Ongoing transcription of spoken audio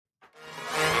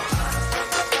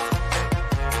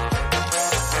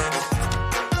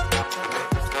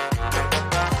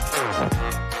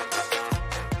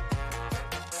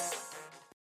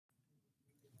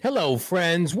Hello,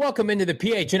 friends. Welcome into the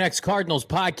PHNX Cardinals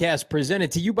podcast presented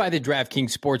to you by the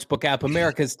DraftKings Sportsbook app,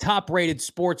 America's top-rated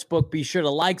sportsbook. Be sure to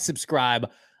like,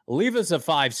 subscribe, leave us a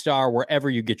 5-star wherever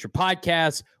you get your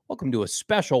podcasts. Welcome to a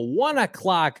special 1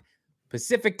 o'clock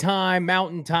Pacific time,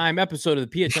 Mountain time episode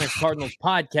of the PHNX Cardinals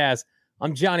podcast.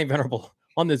 I'm Johnny Venerable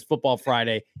on this Football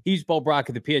Friday. He's Bo Brock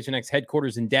at the PHNX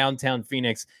headquarters in downtown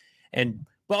Phoenix. And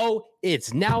Bo,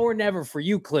 it's now or never for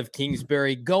you, Cliff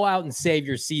Kingsbury. Go out and save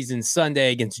your season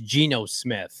Sunday against Geno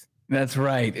Smith. That's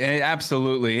right.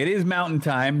 Absolutely. It is Mountain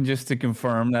time, just to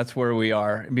confirm. That's where we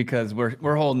are because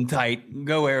we're holding tight.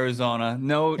 Go Arizona.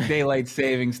 No daylight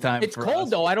savings time. It's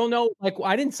cold, though. I don't know. Like,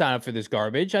 I didn't sign up for this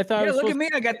garbage. I thought. Yeah, look at me.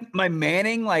 I got my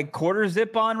Manning quarter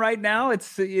zip on right now.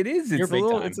 It's a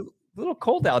little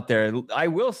cold out there. I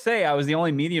will say I was the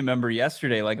only media member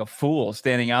yesterday, like a fool,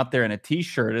 standing out there in a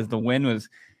t-shirt as the wind was.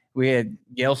 We had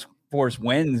gale force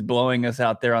winds blowing us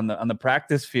out there on the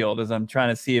practice field as I'm trying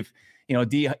to see if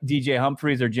DJ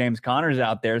Humphries or James Conner's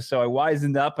out there. So I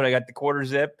wisened up, but I got the quarter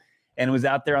zip and was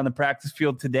out there on the practice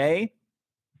field today.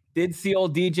 Did see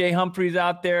old DJ Humphries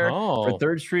out there for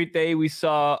Third Street Day. We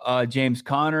saw James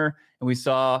Conner and we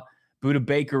saw Budda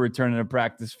Baker return to the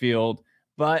practice field.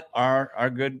 But our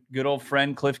good old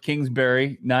friend Cliff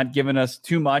Kingsbury not giving us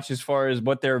too much as far as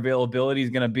what their availability is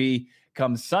going to be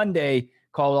come Sunday.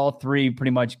 Called all three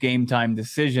pretty much game time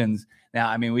decisions. Now,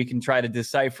 I mean, we can try to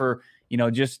decipher,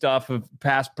 just off of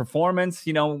past performance,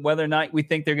 whether or not we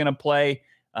think they're going to play.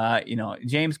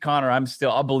 James Conner,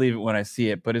 I'll believe it when I see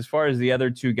it. But as far as the other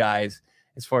two guys,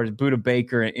 as far as Budda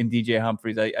Baker and DJ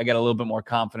Humphries, I got a little bit more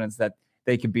confidence that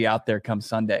they could be out there come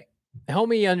Sunday. Help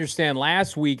me understand.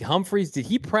 Last week, Humphries, did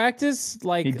he practice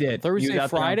he did. Thursday,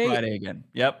 Friday? Friday again.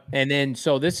 Yep. And then,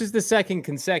 so this is the second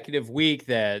consecutive week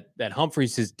that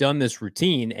Humphries has done this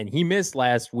routine, and he missed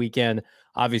last weekend,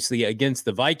 obviously, against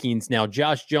the Vikings. Now,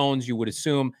 Josh Jones, you would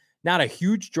assume, not a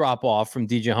huge drop-off from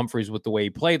DJ Humphries with the way he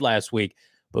played last week,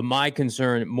 but my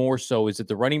concern more so is at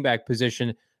the running back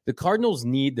position. The Cardinals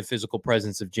need the physical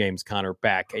presence of James Conner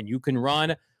back, and you can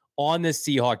run on this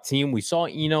Seahawk team. We saw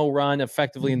Eno run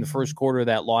effectively in the first quarter of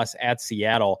that loss at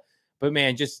Seattle. But,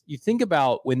 man, just you think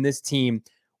about when this team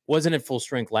wasn't at full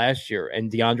strength last year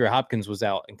and DeAndre Hopkins was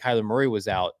out and Kyler Murray was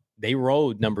out, they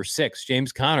rode number 6.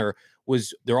 James Conner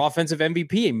was their offensive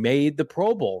MVP. He made the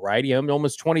Pro Bowl, right? He had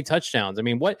almost 20 touchdowns. I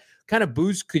mean, what kind of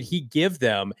boost could he give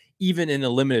them even in a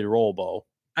limited role, Bo?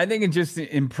 I think it just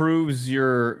improves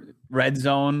your red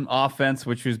zone offense,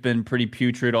 which has been pretty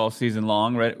putrid all season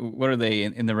long. Right? What are they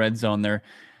in the red zone? They're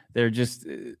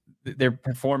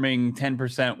performing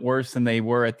 10% worse than they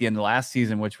were at the end of last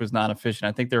season, which was not efficient.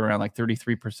 I think they're around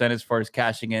 33% as far as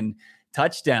cashing in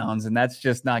touchdowns, and that's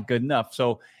just not good enough.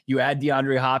 So you add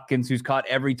DeAndre Hopkins, who's caught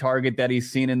every target that he's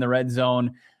seen in the red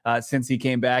zone since he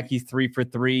came back. He's 3 for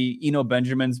 3. Eno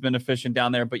Benjamin's been efficient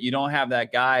down there, but you don't have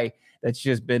that guy that's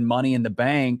just been money in the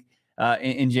bank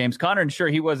in James Conner. And sure,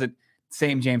 he wasn't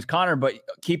same James Conner, but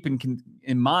keeping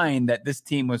in mind that this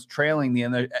team was trailing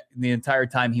the entire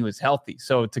time he was healthy.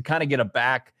 So to kind of get a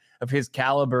back of his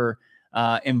caliber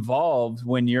involved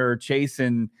when you're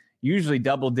chasing usually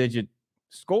double-digit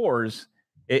scores,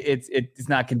 it's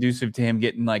not conducive to him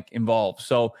getting involved.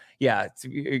 So yeah,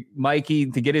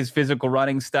 Mikey, to get his physical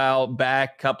running style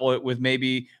back, couple it with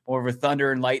maybe more of a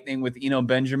thunder and lightning with Eno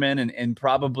Benjamin and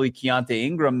probably Keontae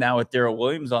Ingram now with Darrell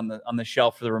Williams on the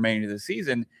shelf for the remainder of the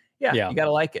season. Yeah. You got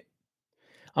to like it.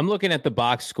 I'm looking at the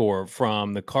box score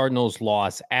from the Cardinals'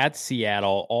 loss at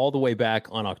Seattle all the way back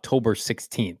on October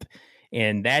 16th.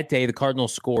 And that day, the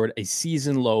Cardinals scored a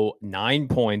season-low 9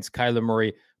 points. Kyler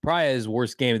Murray, probably his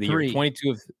worst game of the year. 22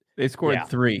 of they scored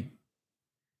 3.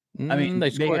 I mean,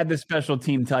 they had the special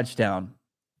team touchdown.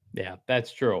 Yeah,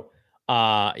 that's true.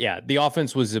 The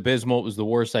offense was abysmal. It was the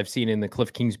worst I've seen in the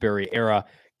Cliff Kingsbury era.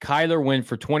 Kyler went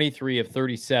for 23 of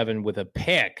 37 with a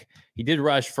pick. He did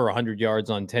rush for 100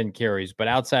 yards on 10 carries, but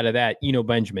outside of that, Eno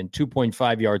Benjamin,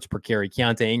 2.5 yards per carry.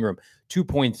 Keontae Ingram,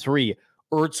 2.3.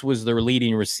 Ertz was their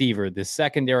leading receiver. The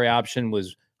secondary option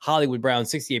was Hollywood Brown,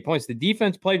 68 points. The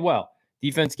defense played well.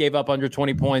 Defense gave up under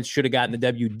 20 points, should have gotten the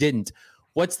W, didn't.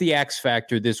 What's the X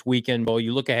factor this weekend, Bo?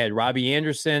 You look ahead. Robbie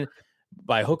Anderson,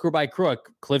 by hook or by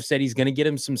crook, Cliff said he's going to get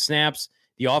him some snaps.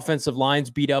 The offensive line's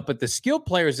beat up, but the skilled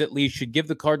players at least should give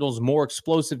the Cardinals more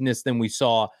explosiveness than we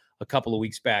saw a couple of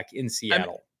weeks back in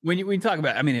Seattle. When you talk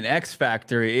about, an X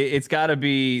factor, it's got to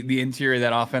be the interior of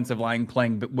that offensive line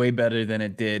playing way better than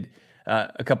it did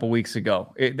a couple weeks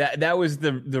ago. That was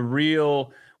the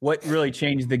real, what really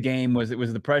changed the game was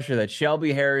the pressure that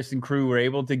Shelby Harris and crew were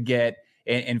able to get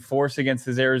and force against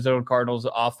this Arizona Cardinals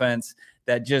offense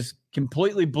that just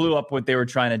completely blew up what they were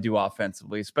trying to do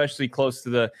offensively, especially close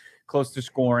to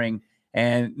scoring.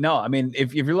 And no, I mean,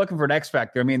 if you're looking for an X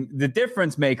factor, I mean, the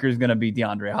difference maker is going to be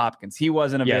DeAndre Hopkins. He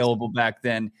wasn't available back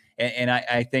then. And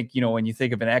I think, when you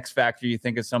think of an X factor, you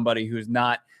think of somebody who's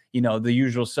not, the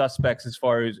usual suspects as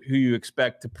far as who you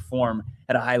expect to perform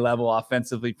at a high level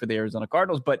offensively for the Arizona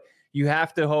Cardinals. But you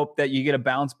have to hope that you get a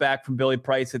bounce back from Billy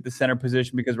Price at the center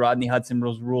position, because Rodney Hudson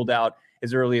was ruled out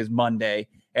as early as Monday.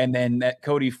 And then that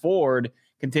Cody Ford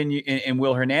continue and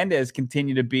Will Hernandez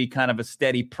continue to be kind of a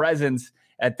steady presence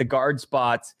at the guard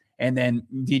spots, and then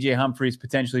DJ Humphries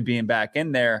potentially being back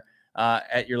in there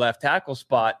at your left tackle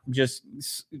spot just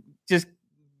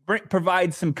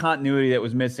provide some continuity that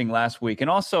was missing last week. And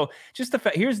also, just the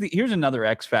fact, here's another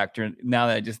X factor. Now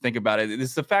that I just think about it,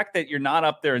 it's the fact that you're not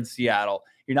up there in Seattle,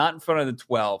 you're not in front of the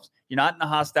 12s, you're not in a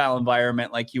hostile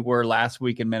environment like you were last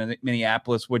week in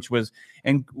Minneapolis, which was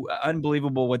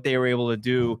unbelievable what they were able to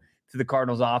do to the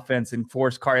Cardinals offense and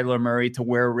force Kyler Murray to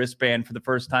wear a wristband for the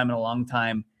first time in a long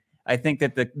time. I think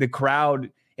that the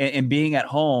crowd and being at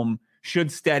home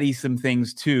should steady some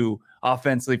things too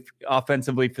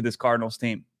offensively for this Cardinals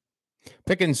team.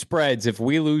 Picking spreads. If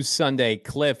we lose Sunday,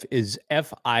 Cliff is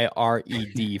fired,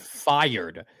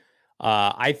 fired.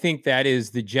 I think that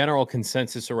is the general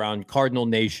consensus around Cardinal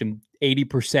Nation.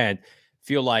 80%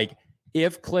 feel like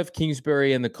if Cliff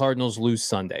Kingsbury and the Cardinals lose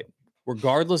Sunday,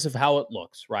 regardless of how it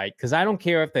looks, right? Because I don't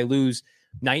care if they lose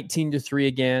 19-3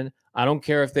 again. I don't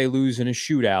care if they lose in a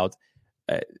shootout.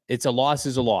 It's a loss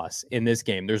is a loss in this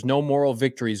game. There's no moral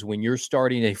victories when you're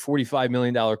starting a $45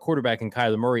 million quarterback in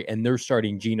Kyler Murray and they're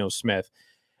starting Geno Smith.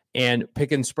 And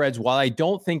picking spreads, while I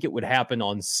don't think it would happen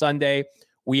on Sunday,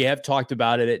 we have talked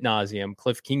about it ad nauseum.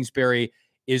 Cliff Kingsbury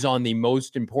is on the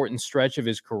most important stretch of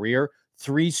his career.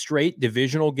 3 straight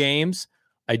divisional games.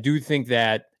 I do think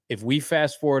that if we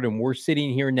fast forward and we're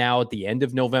sitting here now at the end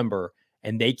of November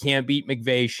and they can't beat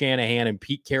McVay, Shanahan, and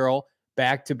Pete Carroll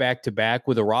back to back to back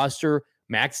with a roster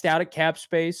maxed out at cap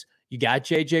space, you got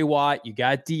J.J. Watt, you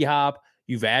got D-Hop,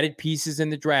 you've added pieces in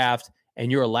the draft,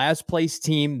 and you're a last place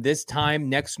team this time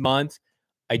next month,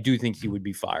 I do think he would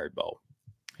be fired, Bo.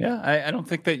 Yeah, I don't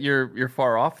think that you're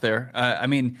far off there. I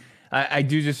mean, I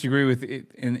do disagree with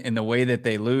it in the way that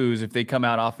they lose. If they come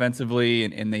out offensively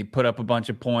and they put up a bunch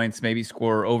of points, maybe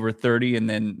score over 30, and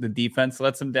then the defense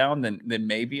lets them down, then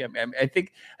maybe. I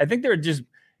think they're just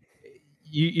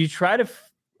you try to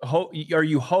hope, or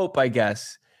you hope, I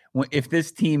guess, if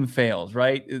this team fails,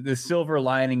 right? The silver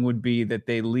lining would be that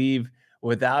they leave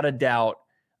without a doubt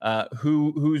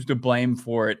who's to blame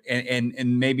for it,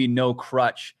 and maybe no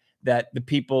crutch that the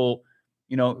people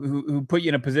who put you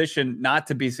in a position not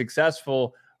to be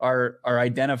successful are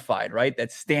identified, right?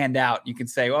 That stand out. You can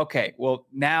say, okay, well,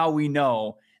 now we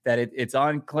know that it's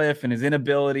on Cliff and his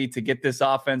inability to get this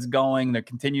offense going. There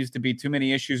continues to be too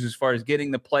many issues as far as getting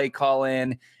the play call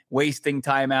in, wasting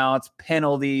timeouts,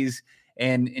 penalties,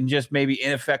 and just maybe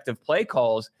ineffective play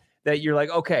calls, that you're like,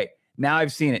 okay, now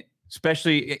I've seen it.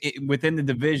 Especially within the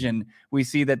division, we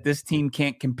see that this team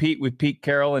can't compete with Pete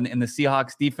Carroll and the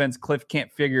Seahawks defense. Cliff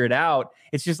can't figure it out.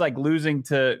 It's just like losing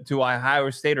to Ohio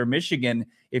State or Michigan.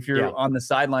 If you're on the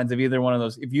sidelines of either one of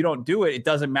those, if you don't do it, it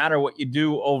doesn't matter what you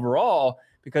do overall,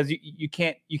 because you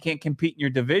can't compete in your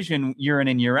division year in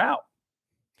and year out.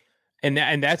 And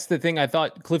that's the thing. I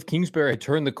thought Cliff Kingsbury had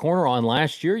turned the corner on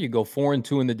last year. You go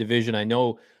 4-2 in the division. I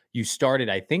know you started,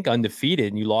 I think,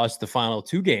 undefeated and you lost the final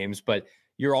 2 games, but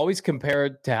you're always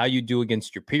compared to how you do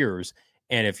against your peers.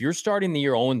 And if you're starting the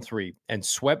year 0-3 and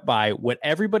swept by what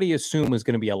everybody assumed was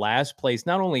going to be a last place,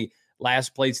 not only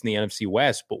last place in the NFC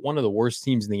West, but one of the worst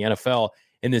teams in the NFL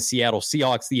in the Seattle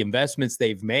Seahawks, the investments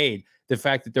they've made, the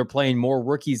fact that they're playing more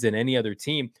rookies than any other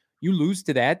team, you lose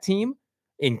to that team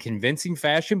in convincing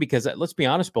fashion, because let's be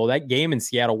honest, Bo, that game in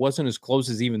Seattle wasn't as close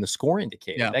as even the score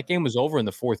indicated. Yeah. That game was over in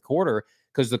the 4th quarter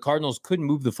because the Cardinals couldn't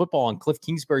move the football on Cliff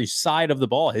Kingsbury's side of the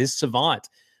ball, his savant,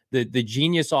 the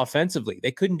genius offensively.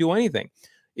 They couldn't do anything.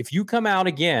 If you come out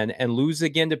again and lose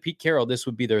again to Pete Carroll, this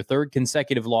would be their 3rd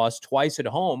consecutive loss, twice at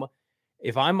home.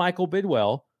 If I'm Michael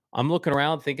Bidwell, I'm looking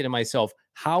around thinking to myself,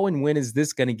 how and when is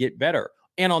this going to get better?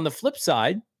 And on the flip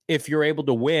side, if you're able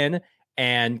to win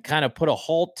and kind of put a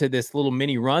halt to this little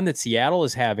mini run that Seattle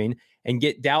is having and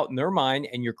get doubt in their mind,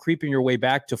 and you're creeping your way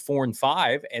back to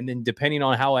 4-5, and then depending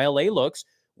on how LA looks,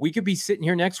 we could be sitting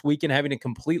here next week and having a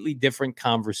completely different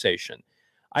conversation.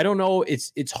 I don't know.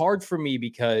 It's hard for me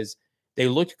because they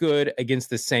looked good against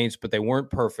the Saints, but they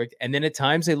weren't perfect. And then at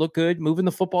times they look good moving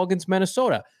the football against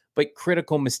Minnesota, but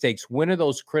critical mistakes. When are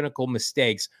those critical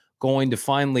mistakes going to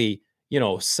finally,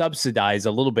 subsidize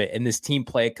a little bit and this team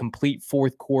play a complete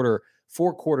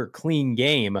 4-quarter clean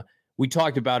game? We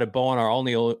talked about it, Bo, on our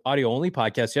audio only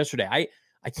podcast yesterday.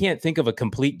 I can't think of a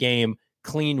complete game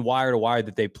clean wire to wire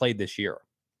that they played this year.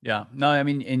 Yeah, no, I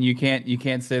mean, and you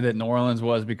can't say that New Orleans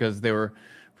was, because they were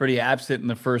pretty absent in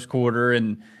the first quarter,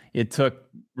 and it took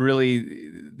really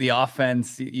the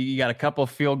offense. You got a couple of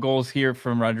field goals here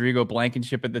from Rodrigo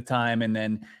Blankenship at the time, and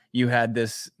then you had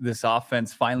this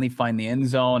offense finally find the end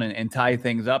zone and tie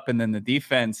things up, and then the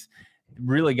defense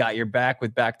really got your back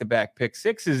with back-to-back pick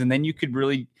sixes, and then you could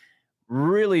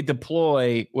really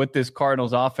deploy what this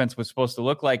Cardinals offense was supposed to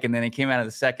look like. And then it came out of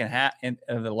the second half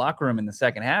of the locker room in the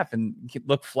second half and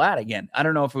looked flat again. I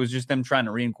don't know if it was just them trying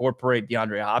to reincorporate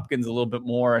DeAndre Hopkins a little bit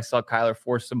more. I saw Kyler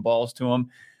force some balls to him,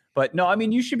 but no, I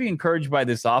mean, you should be encouraged by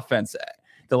this offense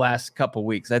the last couple of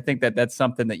weeks. I think that's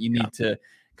something that you need to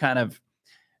kind of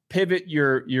pivot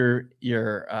your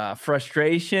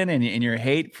frustration and your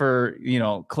hate for,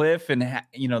 Cliff and,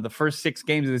 the first 6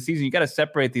 games of the season. You got to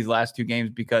separate these last 2 games,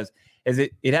 because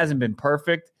it hasn't been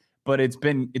perfect, but it's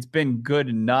been good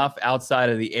enough outside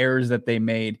of the errors that they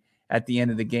made at the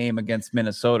end of the game against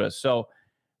Minnesota. So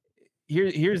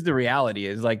here's the reality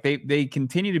is, like, they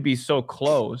continue to be so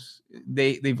close.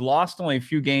 They've lost only a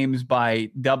few games by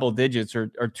double digits or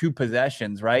 2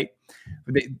 possessions, right?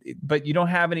 But you don't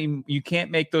have any. You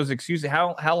can't make those excuses.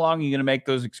 How long are you going to make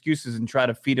those excuses and try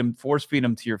to force feed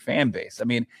them to your fan base? I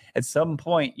mean, at some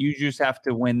point, you just have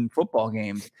to win football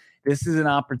games. This is an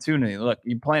opportunity. Look,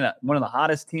 you're playing one of the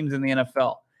hottest teams in the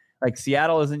NFL. Like,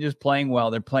 Seattle isn't just playing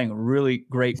well; they're playing really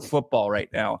great football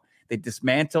right now. They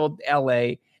dismantled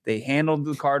LA. They handled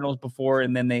the Cardinals before,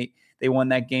 and then they won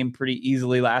that game pretty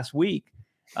easily last week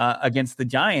against the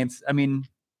Giants. I mean,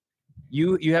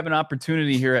 you have an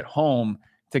opportunity here at home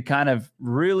to kind of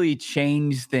really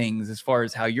change things as far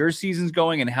as how your season's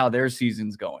going and how their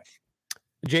season's going.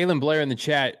 Jalen Blair in the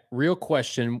chat, real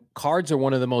question. Cards are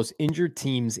one of the most injured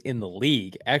teams in the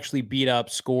league. Actually, beat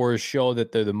up scores show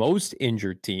that they're the most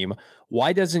injured team.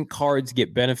 Why doesn't Cards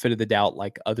get benefit of the doubt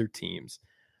like other teams?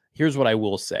 Here's what I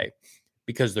will say.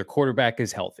 Because their quarterback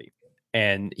is healthy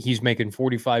and he's making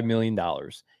 $45 million.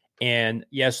 And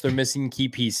yes, they're missing key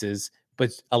pieces,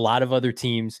 but a lot of other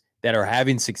teams that are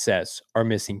having success are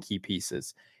missing key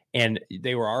pieces. And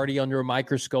they were already under a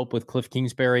microscope with Cliff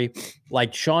Kingsbury.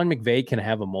 Like, Sean McVay can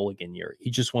have a mulligan year. He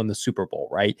just won the Super Bowl,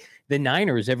 right? The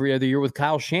Niners every other year with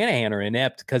Kyle Shanahan are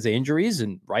inept because of injuries,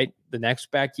 and right, the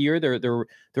next back year they're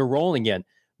rolling in.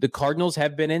 The Cardinals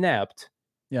have been inept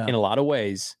in a lot of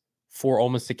ways for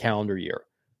almost a calendar year.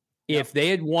 If they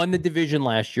had won the division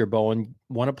last year, Bowen,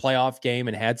 won a playoff game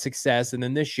and had success, and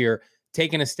then this year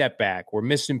taking a step back, we're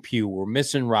missing Pugh, we're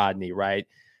missing Rodney, right?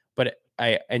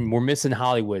 And we're missing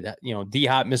Hollywood.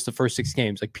 D-Hop missed the first 6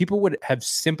 games. Like, people would have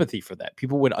sympathy for that.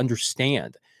 People would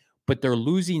understand. But they're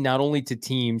losing not only to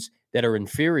teams that are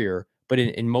inferior, but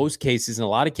in most cases, in a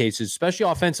lot of cases, especially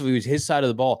offensively, with his side of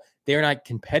the ball, they're not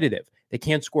competitive. They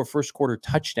can't score first quarter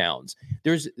touchdowns.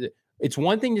 It's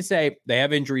one thing to say they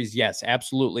have injuries. Yes,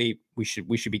 absolutely. We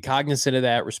should be cognizant of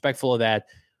that, respectful of that.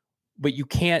 But you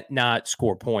can't not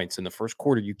score points in the first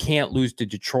quarter. You can't lose to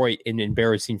Detroit in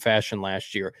embarrassing fashion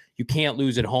last year. You can't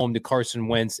lose at home to Carson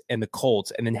Wentz and the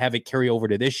Colts and then have it carry over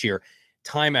to this year.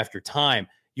 Time after time,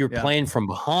 you're playing from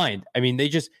behind. I mean, they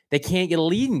can't get a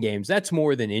lead in games. That's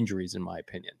more than injuries, in my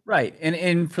opinion. Right.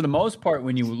 And for the most part,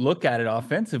 when you look at it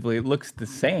offensively, it looks the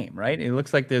same, right? It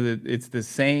looks like it's the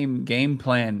same game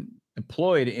plan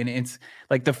deployed, and it's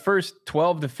like the first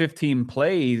 12 to 15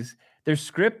 plays, they're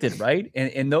scripted, right?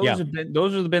 And those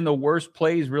have been the worst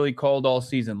plays really called all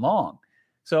season long.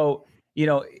 So,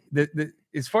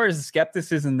 as far as the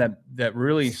skepticism that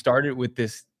really started with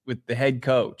the head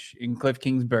coach in Cliff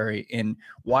Kingsbury, and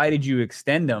why did you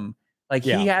extend him? Like,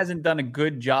 he hasn't done a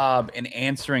good job in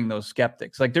answering those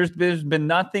skeptics. Like, there's been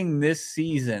nothing this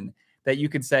season that you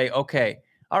could say, okay,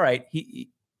 all right, he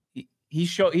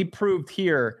proved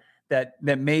here that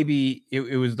maybe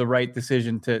it was the right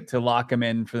decision to lock him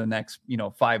in for the next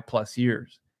 5+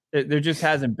 years. There just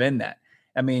hasn't been that.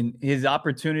 I mean, his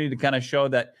opportunity to kind of show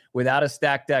that without a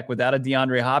stacked deck, without a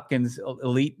DeAndre Hopkins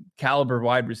elite caliber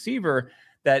wide receiver,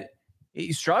 that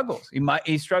he struggles.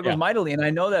 He struggles mightily, and I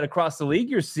know that across the league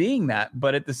you're seeing that.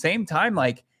 But at the same time,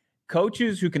 like,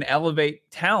 coaches who can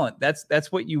elevate talent, that's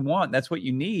what you want. That's what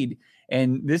you need.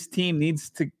 And this team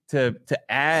needs to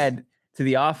add to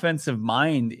the offensive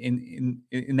mind in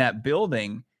that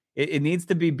building. It needs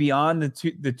to be beyond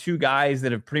the two guys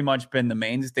that have pretty much been the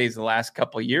mainstays the last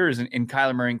couple of years in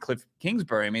Kyler Murray and Cliff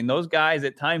Kingsbury. I mean, those guys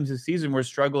at times this season were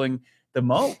struggling the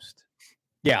most.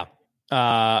 Yeah.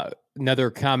 Another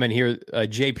comment here,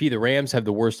 JP, the Rams have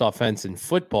the worst offense in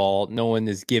football. No one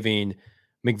is giving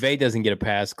McVay doesn't get a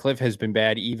pass. Cliff has been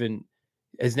bad,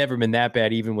 has never been that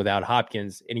bad, even without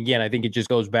Hopkins. And again, I think it just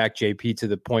goes back, JP, to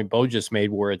the point Bo just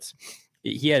made, where it's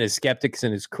he had his skeptics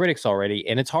and his critics already,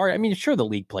 and it's hard. I mean, sure, the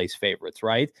league plays favorites,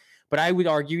 right? But I would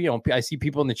argue, I see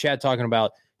people in the chat talking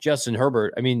about Justin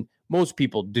Herbert. I mean, most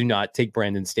people do not take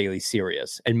Brandon Staley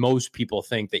serious, and most people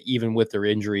think that even with their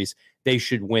injuries, they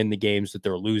should win the games that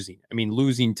they're losing. I mean,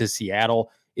 losing to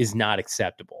Seattle is not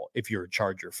acceptable if you're a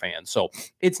Charger fan. So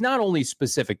it's not only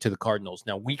specific to the Cardinals.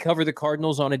 Now, we cover the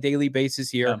Cardinals on a daily basis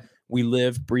here. Yeah. We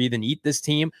live, breathe, and eat this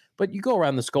team. But you go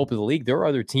around the scope of the league, there are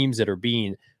other teams that are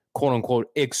being, quote unquote,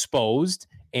 exposed.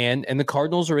 And the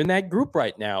Cardinals are in that group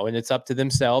right now. And it's up to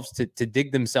themselves to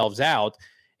dig themselves out.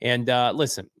 And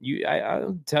listen, I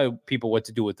don't tell people what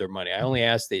to do with their money. I only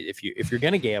ask that if you're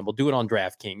going to gamble, do it on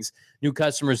DraftKings. New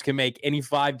customers can make any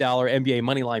 $5 NBA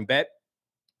moneyline bet.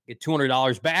 Get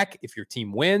 $200 back if your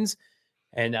team wins.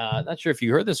 And not sure if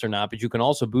you heard this or not, but you can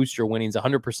also boost your winnings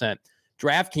 100%.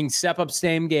 DraftKings step up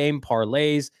same game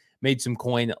parlays. Made some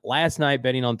coin last night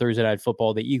betting on Thursday Night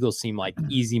Football. The Eagles seem like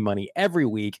easy money every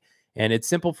week. And it's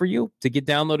simple for you to get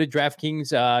downloaded.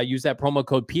 DraftKings, use that promo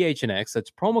code PHNX.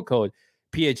 That's promo code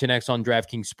PHNX on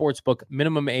DraftKings Sportsbook.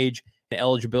 Minimum age and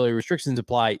eligibility restrictions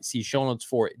apply. See show notes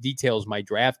for details. My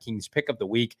DraftKings pick of the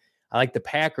week. I like the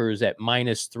Packers at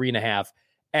 -3.5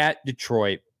 at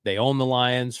Detroit. They own the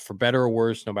Lions for better or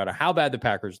worse. No matter how bad the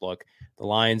Packers look, the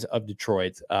Lions of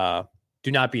Detroit do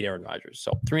not beat Aaron Rodgers.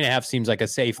 So 3.5 seems like a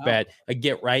safe bet, a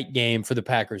get-right game for the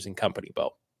Packers and company,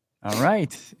 Bo. All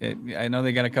right. I know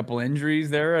they got a couple injuries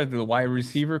there at the wide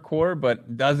receiver core,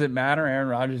 but doesn't matter. Aaron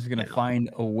Rodgers is going to find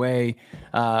a way.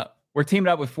 We're teamed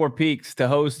up with Four Peaks to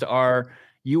host our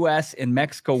U.S. and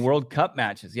Mexico World Cup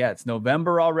matches. Yeah, it's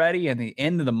November already, and the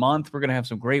end of the month, we're going to have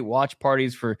some great watch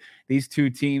parties for these two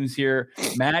teams here.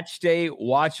 Match day,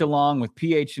 watch along with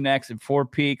PHNX and Four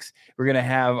Peaks. We're going to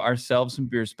have ourselves some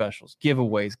beer specials,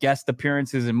 giveaways, guest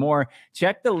appearances, and more.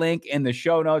 Check the link in the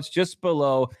show notes just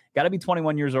below. Got to be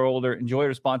 21 years or older. Enjoy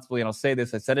responsibly. And I'll say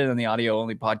this, I said it on the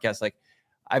audio-only podcast, like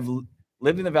I've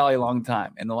lived in the Valley a long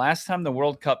time, and the last time the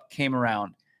World Cup came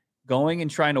around, going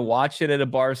and trying to watch it at a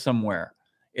bar somewhere,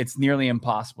 it's nearly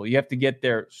impossible. You have to get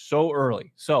there so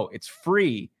early. So it's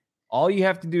free. All you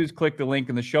have to do is click the link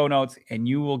in the show notes, and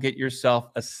you will get yourself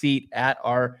a seat at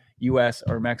our U.S.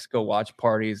 or Mexico watch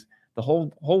parties the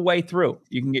whole way through.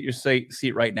 You can get your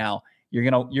seat right now.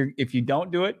 If you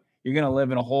don't do it, you're gonna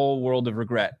live in a whole world of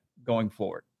regret going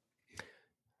forward.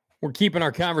 We're keeping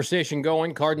our conversation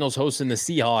going. Cardinals hosting the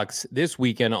Seahawks this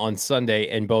weekend on Sunday.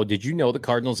 And Bo, did you know the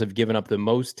Cardinals have given up the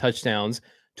most touchdowns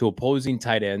to opposing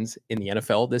tight ends in the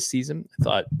NFL this season? I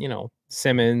thought,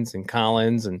 Simmons and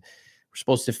Collins, and we're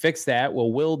supposed to fix that.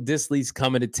 Well, Will Dissly's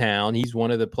coming to town. He's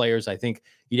one of the players I think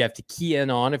you'd have to key in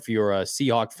on if you're a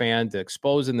Seahawk fan to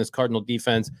expose in this Cardinal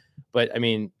defense. But, I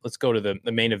mean, let's go to the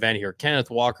main event here. Kenneth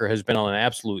Walker has been on an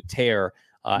absolute tear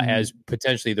as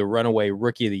potentially the runaway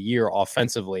rookie of the year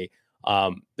offensively.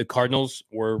 The Cardinals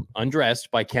were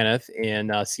undressed by Kenneth in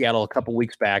Seattle a couple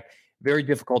weeks back. Very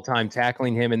difficult time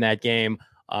tackling him in that game.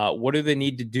 What do they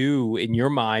need to do in your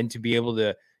mind to be able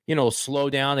to, slow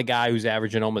down a guy who's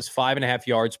averaging almost 5.5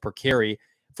 yards per carry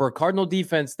for a Cardinal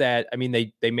defense that, I mean,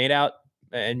 they made out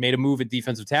and made a move at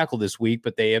defensive tackle this week,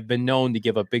 but they have been known to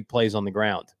give up big plays on the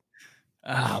ground.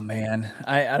 Oh man,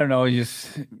 I don't know.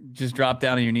 Just drop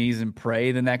down on your knees and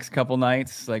pray the next couple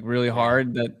nights, like really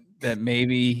hard that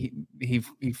maybe he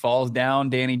falls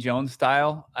down Danny Jones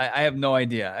style. I have no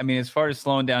idea. I mean, as far as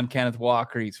slowing down Kenneth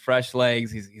Walker, he's fresh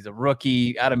legs. He's a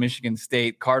rookie out of Michigan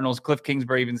State. Cardinals. Cliff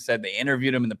Kingsbury even said they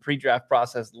interviewed him in the pre-draft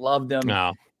process, loved him.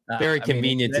 No. Very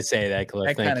convenient to say that,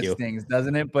 Cliff. That kind of stings,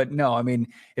 doesn't it? But no, I mean,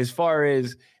 as far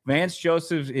as Vance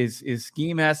Joseph, his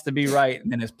scheme has to be right,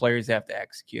 and then his players have to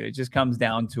execute. It just comes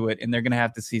down to it, and they're going to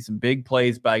have to see some big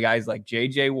plays by guys like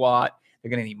J.J. Watt. They're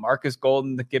going to need Marcus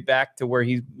Golden to get back to where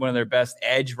he's one of their best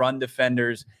edge run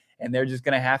defenders, and they're just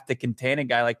going to have to contain a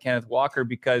guy like Kenneth Walker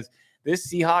because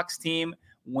this Seahawks team,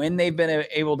 when they've been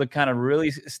able to kind of really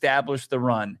establish the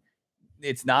run,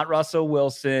 it's not Russell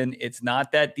Wilson. It's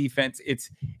not that defense.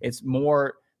 It's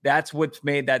more. That's what's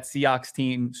made that Seahawks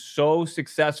team so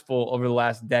successful over the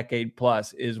last decade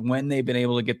plus is when they've been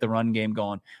able to get the run game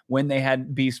going. When they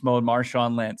had beast mode,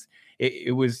 Marshawn Lynch,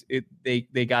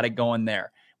 they got it going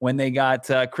there. When they got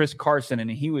Chris Carson and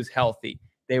he was healthy,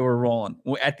 they were rolling.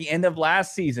 At the end of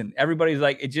last season, everybody's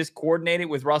like, it just coordinated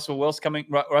with Russell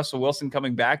Wilson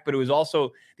coming back, but it was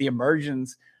also the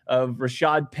emergence of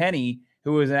Rashad Penny,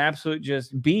 who was an absolute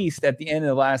just beast at the end of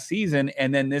the last season.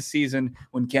 And then this season,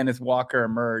 when Kenneth Walker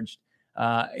emerged,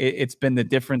 it's been the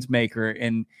difference maker.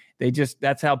 And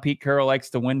that's how Pete Carroll likes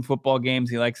to win football games.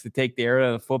 He likes to take the air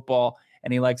out of the football,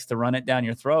 and he likes to run it down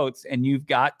your throats. And you've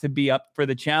got to be up for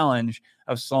the challenge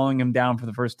of slowing him down for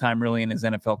the first time really in his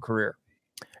NFL career.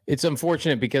 It's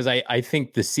unfortunate because I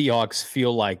think the Seahawks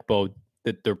feel like both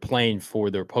that they're playing for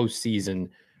their postseason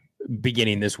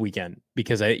beginning this weekend,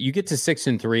 because you get to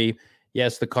 6-3.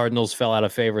 Yes, the Cardinals fell out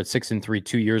of favor at 6-3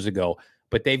 2 years ago,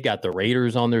 but they've got the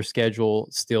Raiders on their schedule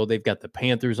still. They've got the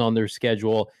Panthers on their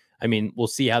schedule. I mean, we'll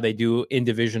see how they do in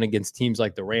division against teams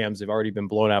like the Rams. They've already been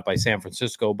blown out by San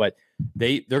Francisco, but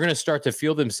they're going to start to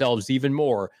feel themselves even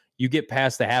more. You get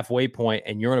past the halfway point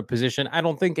and you're in a position. I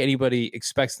don't think anybody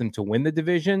expects them to win the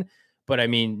division, but I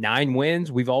mean, 9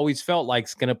 wins, we've always felt like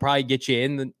it's going to probably get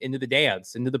you into the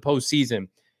dance, into the postseason.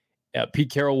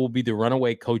 Pete Carroll will be the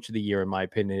runaway coach of the year, in my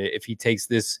opinion, if he takes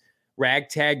this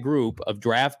ragtag group of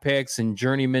draft picks and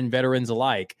journeyman veterans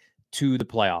alike to the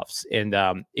playoffs. And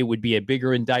it would be a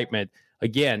bigger indictment.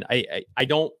 Again,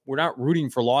 we're not rooting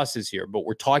for losses here, but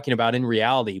we're talking about, in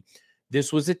reality,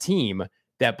 this was a team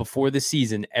that before the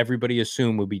season, everybody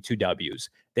assumed would be 2 W's.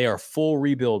 They are full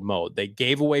rebuild mode. They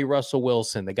gave away Russell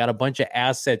Wilson. They got a bunch of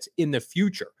assets in the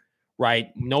future, right?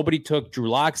 Nobody took Drew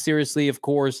Lock seriously, of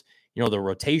course. You know, the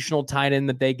rotational tight end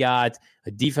that they got,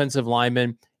 a defensive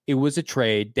lineman. It was a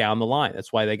trade down the line.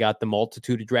 That's why they got the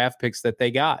multitude of draft picks that they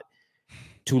got.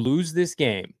 To lose this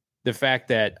game, the fact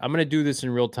that I'm going to do this in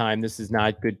real time, this is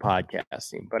not good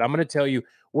podcasting, but I'm going to tell you,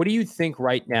 what do you think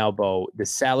right now, Bo, the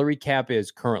salary cap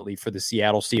is currently for the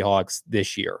Seattle Seahawks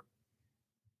this year?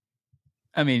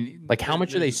 I mean, like, how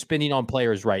much are they spending on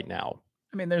players right now?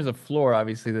 I mean, there's a floor,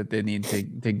 obviously, that they need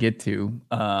to get to.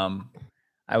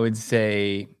 I would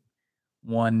say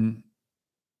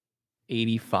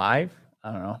 185.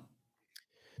 I don't know.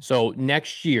 So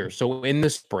next year, so in the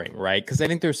spring, right? Because I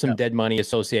think there's some dead money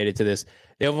associated to this.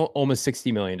 They have almost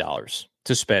 $60 million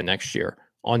to spend next year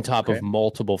on top of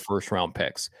multiple first-round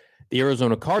picks. The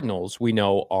Arizona Cardinals, we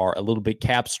know, are a little bit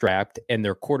cap-strapped, and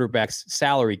their quarterback's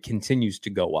salary continues to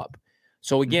go up.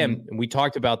 So again, we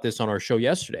talked about this on our show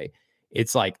yesterday.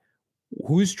 It's like,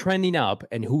 who's trending up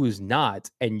and who is not?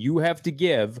 And you have to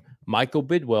give Michael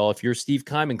Bidwell, if you're Steve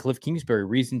Keim and Cliff Kingsbury,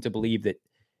 reason to believe that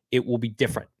it will be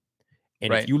different.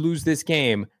 And if you lose this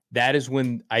game, that is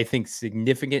when I think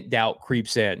significant doubt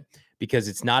creeps in, because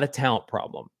it's not a talent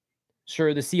problem.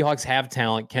 Sure, the Seahawks have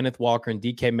talent, Kenneth Walker and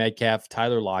DK Metcalf,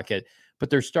 Tyler Lockett,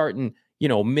 but they're starting,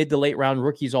 mid to late round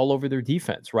rookies all over their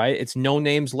defense, right? It's no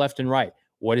names left and right.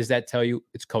 What does that tell you?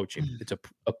 It's coaching. It's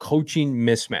a coaching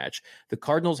mismatch. The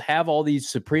Cardinals have all these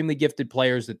supremely gifted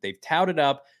players that they've touted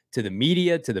up to the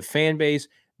media, to the fan base.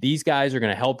 These guys are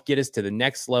going to help get us to the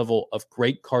next level of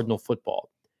great Cardinal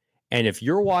football. And if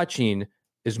you're watching,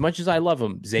 as much as I love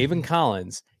him, Zaven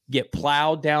Collins get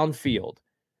plowed downfield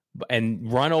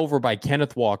and run over by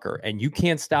Kenneth Walker, and you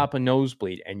can't stop a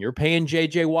nosebleed, and you're paying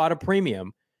J.J. Watt a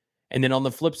premium, and then on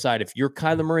the flip side, if you're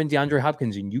Kyler Murray and DeAndre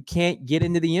Hopkins and you can't get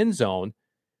into the end zone,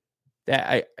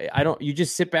 that I don't. You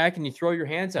just sit back and you throw your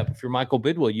hands up. If you're Michael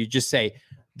Bidwell, you just say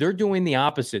they're doing the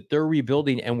opposite. They're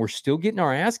rebuilding, and we're still getting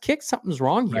our ass kicked. Something's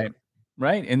wrong here.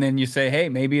 Right. And then you say, hey,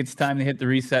 maybe it's time to hit the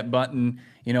reset button,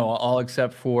 all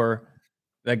except for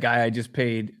that guy I just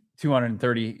paid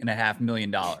 $230.5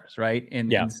 million, right?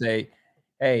 And say,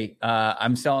 hey,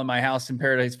 I'm selling my house in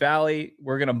Paradise Valley.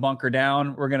 We're gonna bunker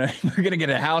down. We're gonna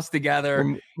get a house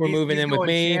together. We're moving in with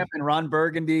me and Ron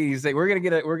Burgundy. He's like, we're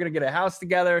gonna get a house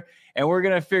together, and we're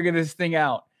gonna figure this thing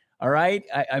out. All right,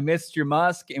 I missed your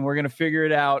Musk, and we're gonna figure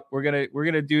it out. We're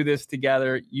gonna do this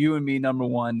together. You and me, number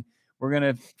one. We're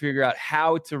gonna figure out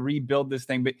how to rebuild this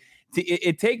thing. But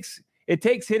it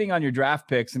takes hitting on your draft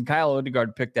picks, and Kyle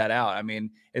Odegaard picked that out. I mean,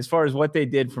 as far as what they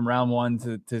did from round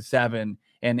 1 to 7.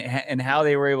 And how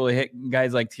they were able to hit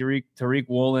guys like Tariq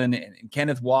Woolen and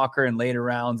Kenneth Walker in later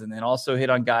rounds, and then also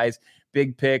hit on guys,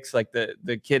 big picks like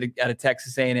the kid out of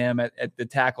Texas A&M at the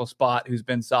tackle spot who's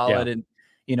been solid. And,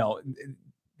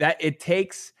 that it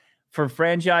takes for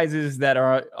franchises that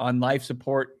are on life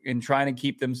support and trying to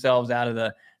keep themselves out of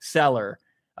the cellar.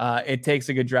 It takes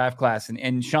a good draft class.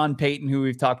 And Sean Payton, who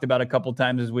we've talked about a couple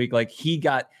times this week, like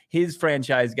his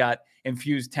franchise got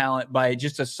infused talent by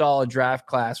just a solid draft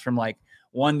class from like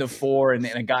 1 to 4, and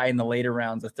a guy in the later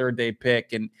rounds, a third-day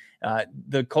pick. And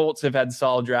the Colts have had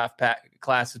solid draft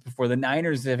classes before. The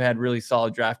Niners have had really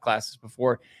solid draft classes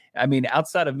before. I mean,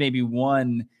 outside of maybe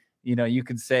one, you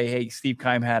could say, hey, Steve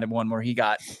Keim had one where he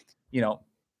got,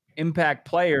 impact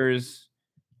players,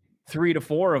 3 to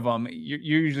 4 of them. You're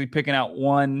usually picking out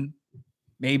 1,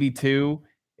 maybe 2.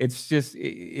 It's just,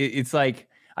 it's like,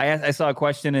 I saw a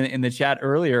question in the chat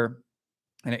earlier,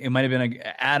 and it might have been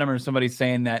Adam or somebody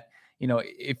saying that,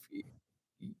 if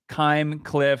Keim,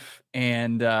 Cliff,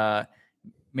 and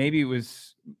maybe it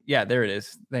was, there it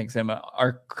is. Thanks, Emma.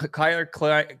 Are Kyler,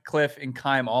 Cliff, and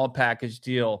Keim all package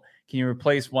deal? Can you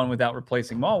replace one without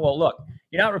replacing them all? Well, look,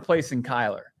 you're not replacing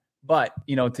Kyler, But,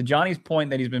 to Johnny's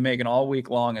point that he's been making all week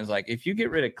long is like, if you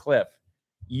get rid of Cliff,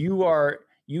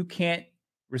 you can't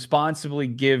responsibly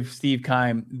give Steve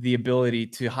Keim the ability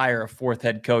to hire a fourth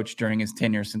head coach during his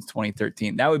tenure since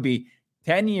 2013. That would be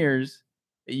 10 years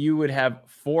that you would have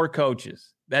 4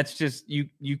 coaches. That's just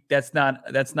that's not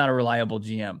a reliable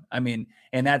GM. I mean,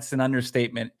 and that's an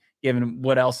understatement given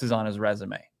what else is on his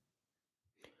resume.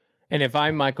 And if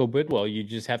I'm Michael Bidwell, you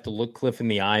just have to look Cliff in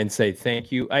the eye and say thank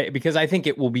you, because I think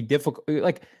it will be difficult.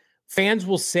 Like, fans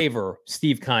will savor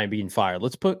Steve Keim being fired.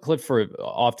 Let's put Cliff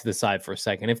off to the side for a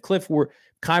second. If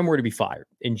Keim were to be fired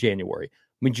in January,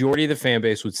 majority of the fan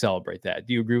base would celebrate that.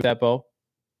 Do you agree with that, Bo?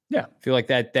 Yeah, I feel like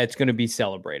that's going to be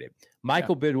celebrated.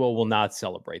 Michael Bidwell will not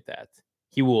celebrate that.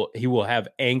 He will have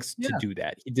angst to do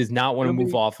that. He does not want to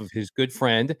move off of his good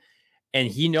friend, and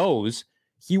he knows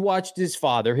he watched his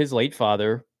late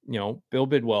father, Bill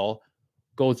Bidwell,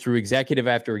 go through executive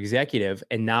after executive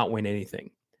and not win anything.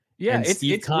 Yeah,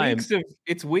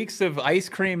 it's weeks of ice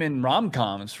cream and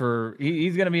rom-coms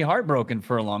he's going to be heartbroken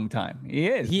for a long time. He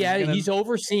is. He's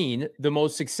overseen the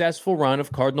most successful run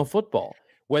of Cardinal football.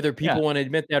 Whether people want to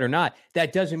admit that or not,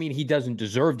 that doesn't mean he doesn't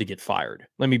deserve to get fired.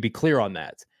 Let me be clear on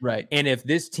that. Right. And if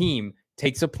this team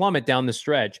takes a plummet down the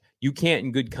stretch, you can't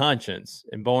in good conscience,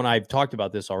 and Bo and I have talked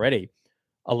about this already,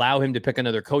 allow him to pick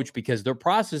another coach, because their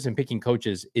process in picking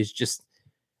coaches is just,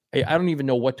 I don't even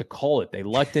know what to call it. They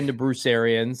lucked into Bruce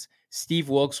Arians. Steve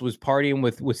Wilkes was partying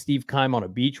with Steve Keim on a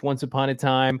beach once upon a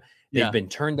time. They've been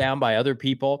turned down by other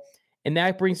people. And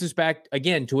that brings us back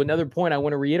again to another point I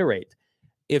want to reiterate.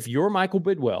 If you're Michael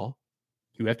Bidwell,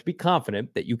 you have to be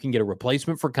confident that you can get a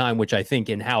replacement for Keim, which I think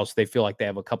in-house, they feel like they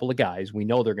have a couple of guys. We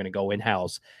know they're going to go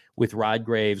in-house. With Rod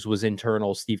Graves was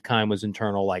internal. Steve Keim was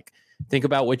internal. Like, think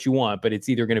about what you want, but it's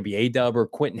either going to be A-Dub or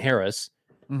Quentin Harris.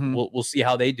 Mm-hmm. We'll see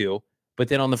how they do. But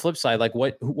then on the flip side, like,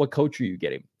 what coach are you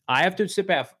getting? I have to sit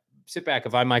back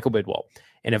if I'm Michael Bidwell.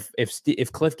 And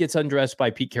if Cliff gets undressed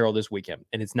by Pete Carroll this weekend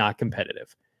and it's not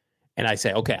competitive, and I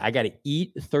say, okay, I got to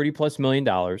eat $30+ million,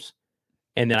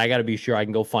 and then I got to be sure I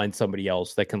can go find somebody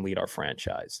else that can lead our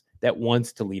franchise, that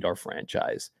wants to lead our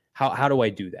franchise. How do I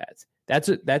do that?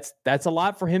 That's a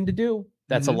lot for him to do.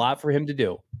 That's a lot for him to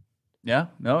do. Yeah,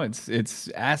 no, it's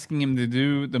asking him to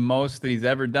do the most that he's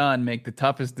ever done, make the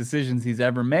toughest decisions he's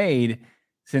ever made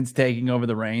since taking over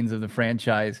the reins of the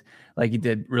franchise, like he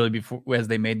did really before, as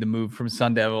they made the move from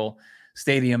Sun Devil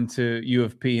Stadium to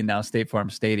UFP and now State Farm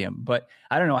Stadium. But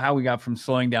I don't know how we got from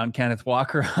slowing down Kenneth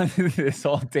Walker onto this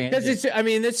whole tangent.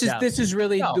 This is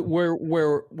really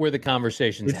where the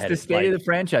conversation's headed. It's the state of the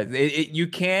franchise. You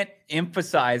can't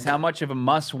emphasize how much of a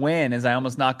must win, as I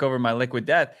almost knock over my liquid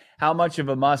death, how much of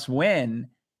a must win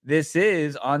this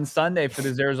is on Sunday for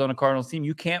this Arizona Cardinals team.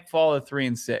 You can't fall to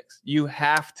 3-6. You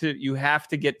have to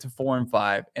get to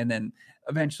 4-5, and then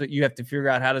eventually you have to figure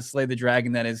out how to slay the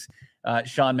dragon that is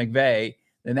Sean McVay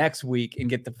the next week and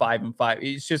get to 5-5.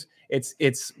 It's just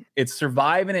it's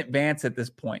survive and advance at this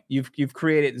point. You've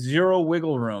created zero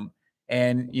wiggle room,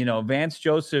 and Vance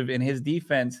Joseph and his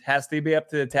defense has to be up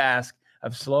to the task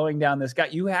of slowing down this guy.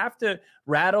 You have to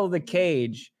rattle the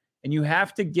cage, and you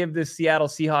have to give this Seattle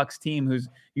Seahawks team, who's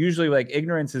usually like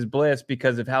ignorance is bliss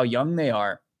because of how young they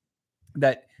are,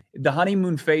 that the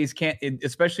honeymoon phase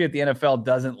especially at the NFL,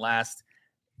 doesn't last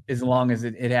as long as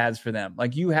it has for them.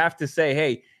 Like, you have to say,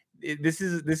 hey, this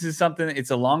is something,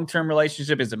 it's a long-term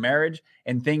relationship, it's a marriage,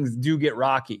 and things do get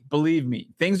rocky. Believe me,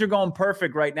 things are going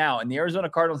perfect right now, and the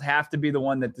Arizona Cardinals have to be the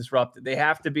one that disrupted. They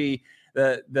have to be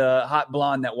the hot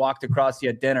blonde that walked across you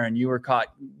at dinner and you were caught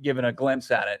giving a glimpse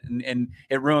at it, and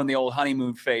it ruined the old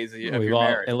honeymoon phase of your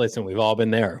marriage. And listen, we've all been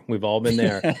there.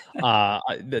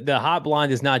 The hot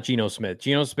blonde is not Geno Smith.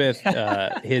 Geno Smith,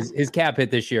 his cap hit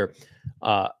this year,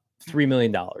 $3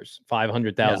 million,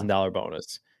 $500,000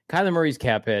 bonus. Kyler Murray's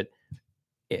cap hit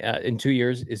in 2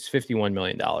 years is $51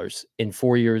 million. In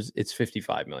 4 years, it's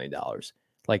 $55 million.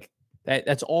 Like,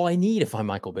 that's all I need if I'm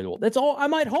Michael Bidwell. That's all.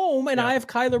 I'm at home and I have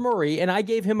Kyler Murray, and I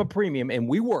gave him a premium, and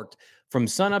we worked from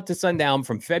sun up to sundown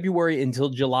from February until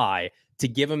July to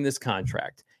give him this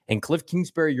contract. And Cliff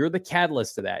Kingsbury, you're the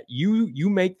catalyst to that. You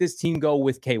make this team go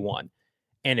with K1.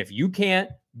 And if you can't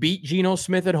beat Geno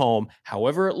Smith at home,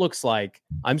 however it looks like,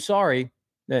 I'm sorry,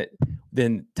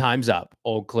 then time's up.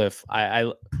 Old Cliff,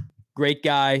 I great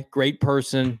guy, great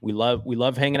person. We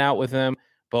love hanging out with him.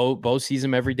 Bo sees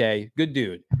him every day. Good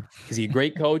dude. Is he a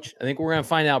great coach? I think we're going to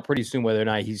find out pretty soon whether or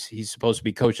not he's supposed to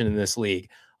be coaching in this league.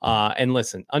 And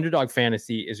listen, Underdog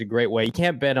Fantasy is a great way. You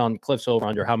can't bet on Cliff's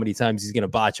over-under how many times he's going to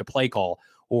botch a play call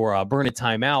or burn a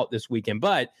timeout this weekend.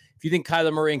 But if you think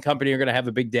Kyler Murray and company are going to have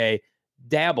a big day,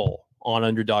 dabble on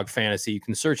Underdog Fantasy. You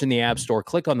can search in the App Store,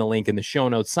 click on the link in the show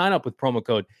notes, sign up with promo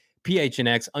code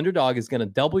PHNX. Underdog is going to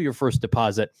double your first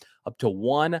deposit up to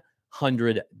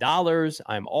 $100.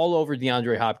 I'm all over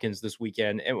DeAndre Hopkins this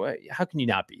weekend. And how can you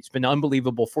not be? It's been an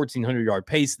unbelievable 1,400-yard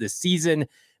pace this season.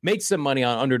 Make some money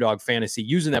on Underdog Fantasy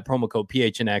using that promo code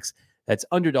PHNX. That's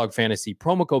Underdog Fantasy,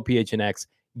 promo code PHNX.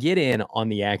 Get in on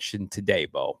the action today,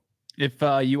 Bo. If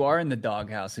you are in the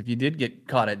doghouse, if you did get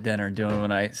caught at dinner doing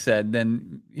what I said,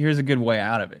 then here's a good way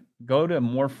out of it. Go to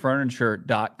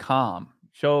morefurniture.com.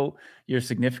 Show your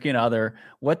significant other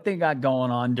what they got going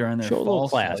on during their fall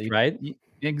class, sale. Right?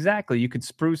 Exactly. You could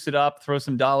spruce it up, throw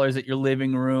some dollars at your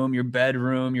living room, your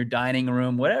bedroom, your dining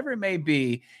room, whatever it may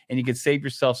be, and you could save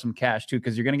yourself some cash too,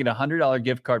 because you're going to get a $100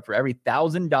 gift card for every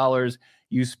 $1,000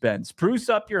 you spend. Spruce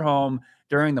up your home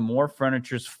during the More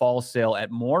Furniture's fall sale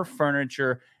at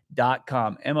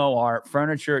morefurniture.com. MOR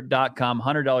furniture.com.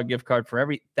 $100 gift card for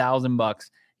every $1,000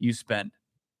 you spend.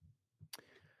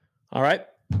 All right.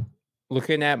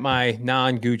 Looking at my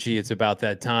non-Gucci, it's about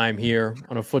that time here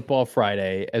on a Football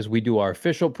Friday as we do our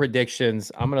official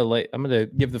predictions. I'm gonna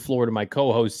give the floor to my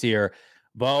co-host here.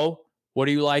 Bo, what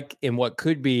do you like in what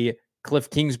could be Cliff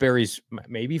Kingsbury's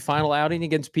maybe final outing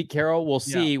against Pete Carroll? We'll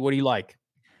see. Yeah. What do you like?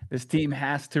 This team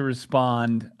has to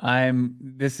respond.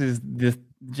 This is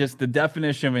just the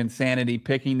definition of insanity,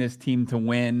 picking this team to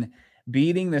win,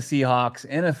 beating the Seahawks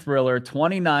in a thriller,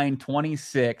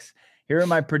 29-26. Here are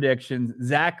my predictions.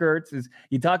 Zach Ertz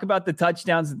you talk about the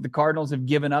touchdowns that the Cardinals have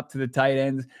given up to the tight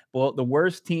ends. Well, the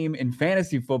worst team in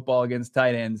fantasy football against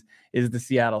tight ends is the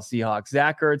Seattle Seahawks.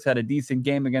 Zach Ertz had a decent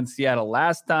game against Seattle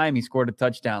last time. He scored a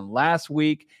touchdown last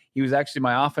week. He was actually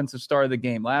my offensive star of the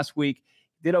game last week.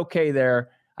 Did okay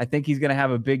there. I think he's going to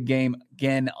have a big game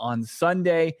again on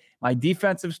Sunday. My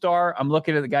defensive star, I'm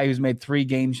looking at the guy who's made 3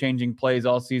 game-changing plays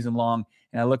all season long,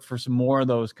 and I look for some more of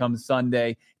those come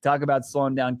Sunday. Talk about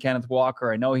slowing down Kenneth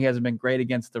Walker. I know he hasn't been great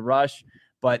against the rush,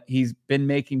 but he's been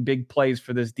making big plays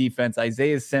for this defense.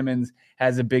 Isaiah Simmons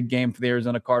has a big game for the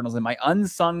Arizona Cardinals, and my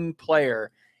unsung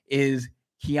player is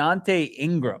Keontae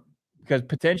Ingram, because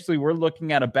potentially we're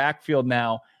looking at a backfield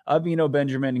now of Eno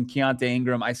Benjamin and Keontae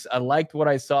Ingram. I liked what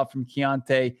I saw from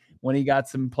Keontae when he got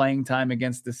some playing time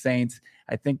against the Saints.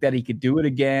 I think that he could do it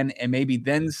again and maybe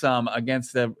then some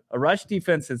against a rush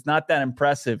defense that's not that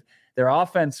impressive. Their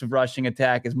offensive rushing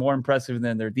attack is more impressive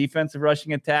than their defensive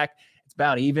rushing attack. It's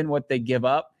about even what they give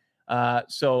up.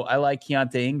 So I like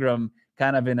Keontae Ingram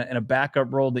kind of in a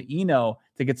backup role to Eno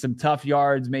to get some tough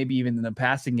yards, maybe even in the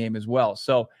passing game as well.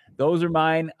 So those are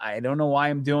mine. I don't know why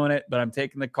I'm doing it, but I'm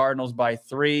taking the Cardinals by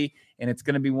 3, and it's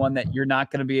going to be one that you're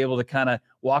not going to be able to kind of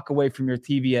walk away from your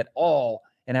TV at all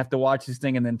and have to watch this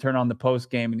thing and then turn on the post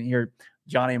game and hear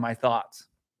Johnny and my thoughts.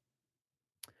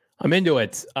 I'm into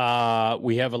it.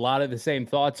 We have a lot of the same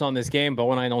thoughts on this game, but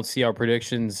when I don't see our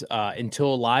predictions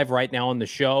until live right now on the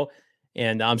show,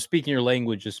 and I'm speaking your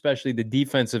language, especially the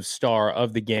defensive star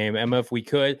of the game. Emma, if we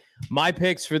could, my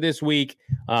picks for this week,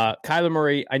 Kyler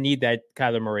Murray, I need that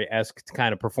Kyler Murray-esque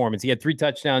kind of performance. He had 3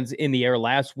 touchdowns in the air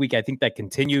last week. I think that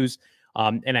continues.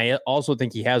 And I also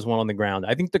think he has one on the ground.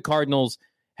 I think the Cardinals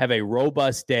have a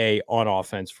robust day on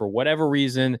offense for whatever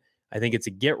reason. I think it's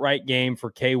a get-right game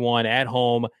for K1 at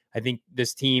home. I think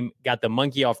this team got the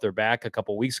monkey off their back a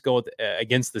couple weeks ago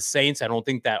against the Saints. I don't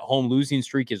think that home losing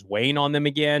streak is weighing on them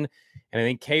again. And I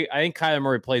think Kyler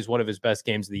Murray plays one of his best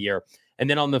games of the year. And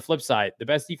then on the flip side, the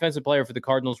best defensive player for the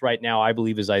Cardinals right now, I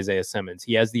believe, is Isaiah Simmons.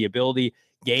 He has the ability,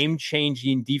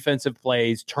 game-changing defensive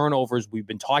plays, turnovers. We've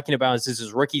been talking about this is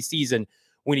his rookie season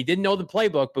when he didn't know the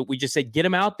playbook, but we just said, get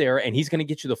him out there, and he's going to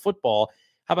get you the football.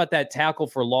 How about that tackle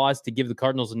for loss to give the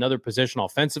Cardinals another position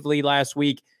offensively last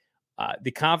week?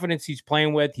 The confidence he's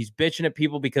playing with, he's bitching at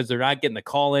people because they're not getting the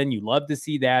call in. You love to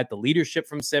see that. The leadership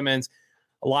from Simmons.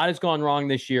 A lot has gone wrong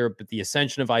this year, but the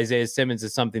ascension of Isaiah Simmons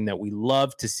is something that we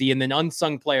love to see. And then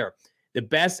unsung player, the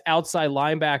best outside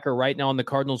linebacker right now on the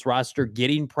Cardinals roster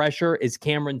getting pressure is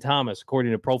Cameron Thomas,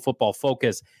 according to Pro Football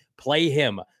Focus. Play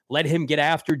him. Let him get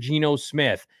after Geno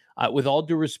Smith. With all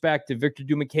due respect to Victor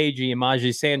Dimukeje and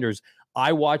Myjai Sanders,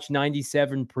 I watch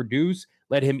 97 produce.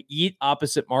 Let him eat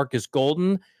opposite Marcus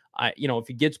Golden. If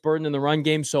he gets burdened in the run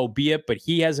game, so be it. But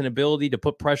he has an ability to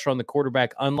put pressure on the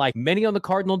quarterback, unlike many on the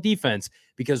Cardinal defense,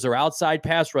 because their outside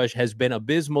pass rush has been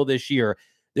abysmal this year.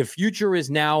 The future is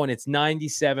now, and it's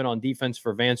 97 on defense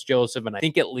for Vance Joseph. And I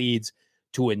think it leads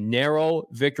to a narrow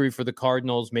victory for the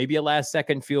Cardinals, maybe a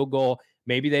last-second field goal.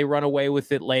 Maybe they run away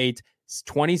with it late. It's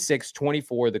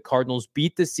 26-24. The Cardinals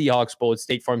beat the Seahawks both at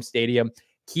State Farm Stadium,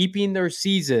 keeping their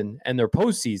season and their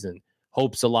postseason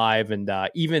hopes alive and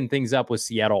even things up with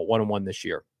Seattle 1-1 this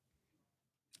year.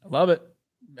 I love it.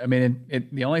 I mean,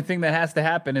 the only thing that has to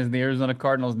happen is the Arizona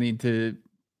Cardinals need to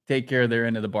take care of their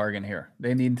end of the bargain here.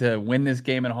 They need to win this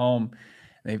game at home.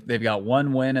 They've got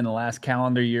one win in the last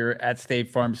calendar year at State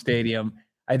Farm Stadium.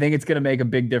 I think it's going to make a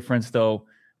big difference, though,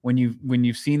 when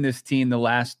you've seen this team the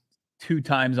last 2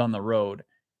 times on the road.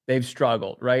 They've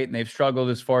struggled, right? And they've struggled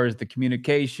as far as the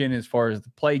communication, as far as the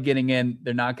play getting in.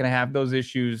 They're not going to have those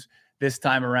issues this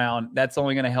time around. That's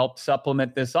only going to help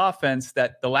supplement this offense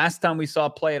that the last time we saw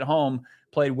play at home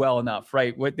played well enough,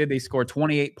 right? What did they score?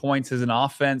 28 points as an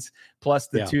offense, plus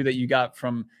the 2 that you got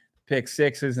from pick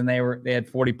sixes, and they had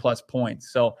 40 plus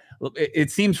points. So it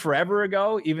seems forever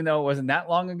ago, even though it wasn't that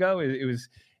long ago. You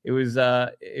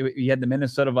had the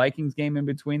Minnesota Vikings game in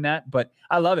between that, but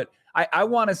I love it. I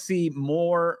want to see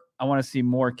more. I want to see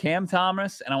more Cam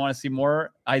Thomas, and I want to see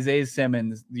more Isaiah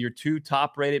Simmons, your 2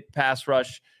 top-rated pass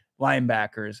rush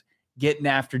linebackers, getting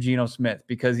after Geno Smith,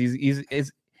 because he's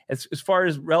as far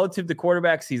as relative to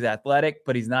quarterbacks, he's athletic,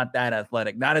 but he's not that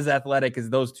athletic. Not as athletic as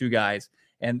those 2 guys,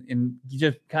 and you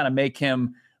just kind of make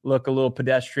him look a little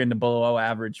pedestrian to below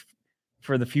average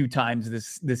for the few times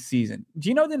this season.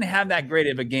 Geno didn't have that great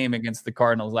of a game against the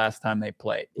Cardinals last time they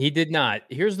played. He did not.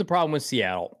 Here's the problem with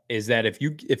Seattle is that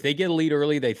if they get a lead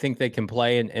early, they think they can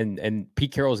play, and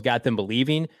Pete Carroll's got them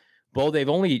believing. Bo, they've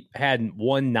only had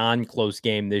one non-close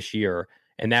game this year,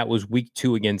 and that was week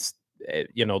 2 against the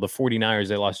 49ers.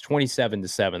 They lost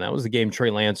 27-7. That was the game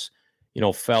Trey Lance,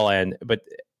 fell in. But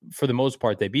for the most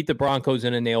part, they beat the Broncos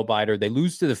in a nail biter. They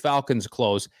lose to the Falcons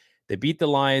close. They beat the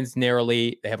Lions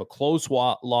narrowly. They have a close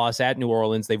loss at New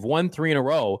Orleans. They've won 3 in a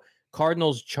row.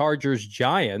 Cardinals, Chargers,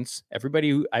 Giants.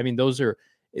 Those are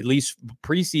at least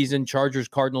preseason Chargers,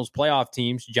 Cardinals playoff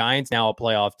teams. Giants now a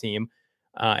playoff team.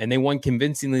 And they won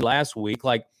convincingly last week.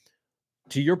 Like,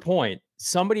 to your point,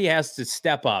 somebody has to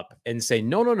step up and say,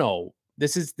 no,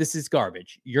 this is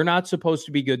garbage. You're not supposed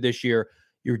to be good this year.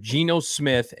 You're Geno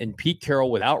Smith and Pete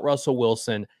Carroll without Russell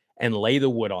Wilson, and lay the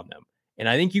wood on them. And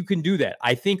I think you can do that.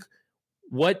 I think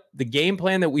what the game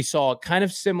plan that we saw, kind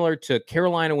of similar to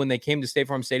Carolina when they came to State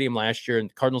Farm Stadium last year, and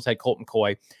the Cardinals had Colt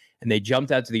McCoy, and they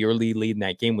jumped out to the early lead, and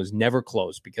that game was never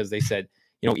close because they said,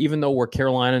 even though we're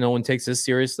Carolina, no one takes this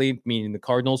seriously, meaning the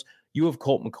Cardinals, you have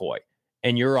Colt McCoy,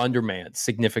 and you're undermanned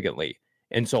significantly.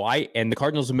 And so the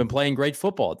Cardinals have been playing great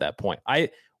football at that point.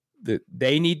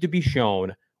 They need to be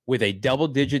shown with a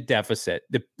double-digit deficit.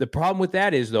 The problem with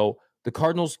that is, though, the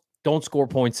Cardinals don't score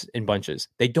points in bunches.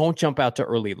 They don't jump out to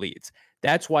early leads.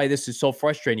 That's why this is so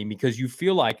frustrating, because you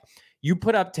feel like you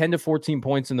put up 10 to 14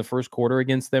 points in the first quarter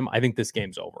against them. I think this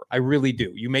game's over. I really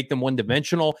do. You make them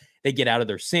one-dimensional. They get out of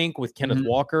their sync with Kenneth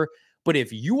Walker. But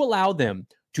if you allow them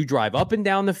to drive up and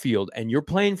down the field and you're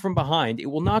playing from behind, it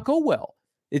will not go well.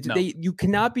 You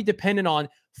cannot be dependent on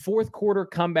fourth quarter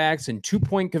comebacks and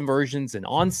 2-point conversions and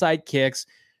onside kicks.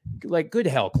 Like, good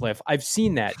hell, Cliff. I've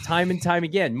seen that time and time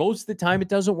again. Most of the time, it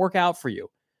doesn't work out for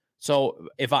you. So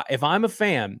if I'm a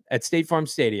fan at State Farm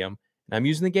Stadium and I'm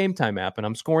using the Game Time app and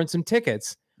I'm scoring some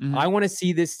tickets, I want to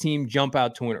see this team jump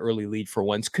out to an early lead for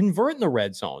once, convert in the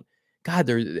red zone. God,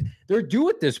 they're due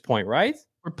at this point, right?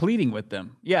 We're pleading with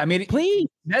them. Yeah, I mean, please.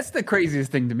 That's the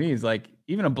craziest thing to me is, like,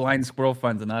 even a blind squirrel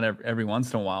finds it not every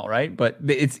once in a while, right? But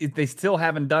they still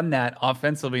haven't done that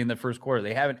offensively in the first quarter.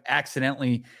 They haven't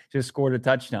accidentally just scored a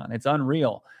touchdown. It's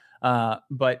unreal.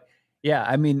 But yeah,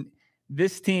 I mean,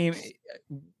 this team,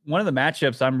 one of the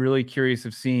matchups I'm really curious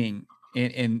of seeing,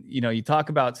 and you talk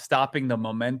about stopping the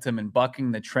momentum and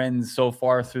bucking the trends so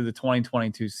far through the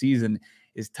 2022 season,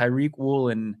 is Tyreek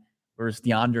Woolen versus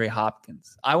DeAndre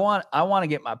Hopkins. I want to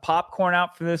get my popcorn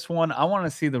out for this one. I want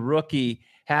to see the rookie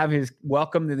have his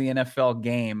welcome to the NFL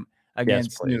game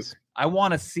against Nuke. I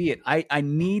want to see it. I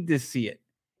need to see it.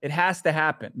 It has to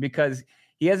happen because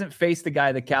he hasn't faced a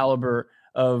guy the caliber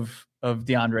of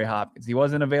DeAndre Hopkins. He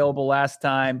wasn't available last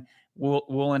time.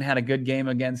 Woolen had a good game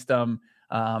against him.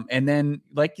 And then,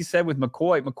 like you said, with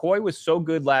McCoy was so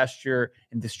good last year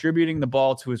in distributing the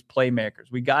ball to his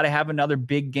playmakers. We got to have another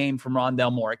big game from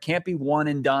Rondale Moore. It can't be one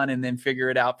and done and then figure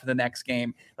it out for the next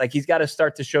game. Like, he's got to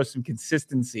start to show some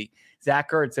consistency.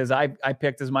 Zach Ertz says, I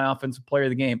picked as my offensive player of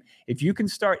the game. If you can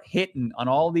start hitting on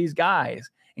all these guys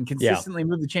and consistently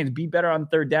move the chains, be better on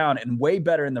third down and way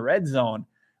better in the red zone,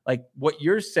 like what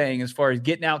you're saying as far as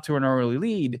getting out to an early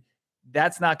lead,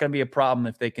 that's not going to be a problem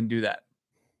if they can do that.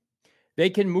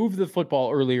 They can move the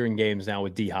football earlier in games now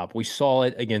with D-Hop. We saw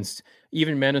it against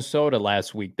even Minnesota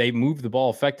last week. They moved the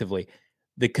ball effectively.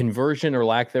 The conversion or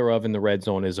lack thereof in the red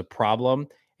zone is a problem.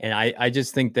 And I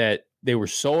just think that they were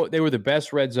the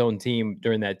best red zone team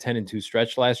during that 10-2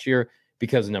 stretch last year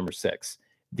because of number 6.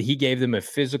 He gave them a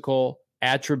physical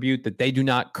attribute that they do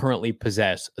not currently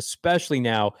possess, especially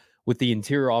now with the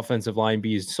interior offensive line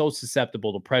being so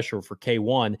susceptible to pressure for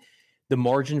K1. the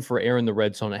margin for error in the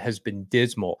red zone has been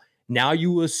dismal. Now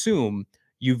you assume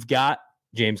you've got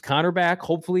James Conner back,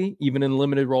 hopefully, even in a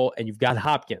limited role, and you've got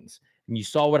Hopkins. And you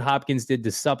saw what Hopkins did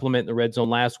to supplement in the red zone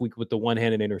last week with the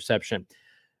one-handed interception.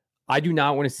 I do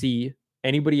not want to see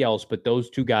anybody else but those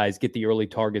two guys get the early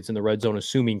targets in the red zone,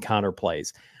 assuming Conner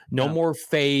plays. No more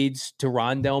fades to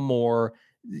Rondell Moore.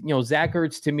 Zach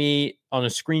Ertz, to me, on a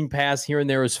screen pass here and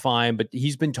there is fine, but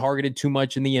he's been targeted too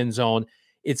much in the end zone.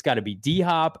 It's got to be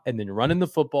D-Hop and then running the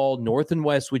football north and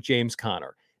west with James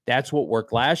Conner. That's what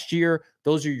worked last year.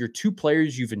 Those are your two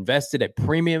players you've invested at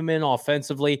premium in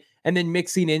offensively. And then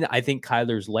mixing in, I think,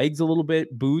 Kyler's legs a little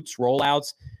bit, boots,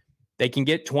 rollouts. They can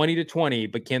get 20 to 20,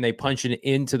 but can they punch it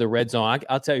into the red zone?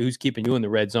 I'll tell you who's keeping you in the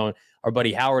red zone. Our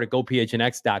buddy Howard at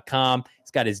GoPHNX.com.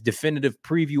 He's got his definitive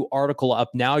preview article up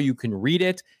now. You can read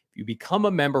it. If you become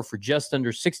a member for just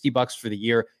under $60 for the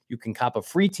year, you can cop a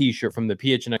free t-shirt from the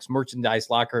PHNX merchandise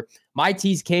locker. My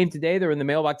tees came today. They're in the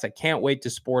mailbox. I can't wait to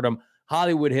sport them.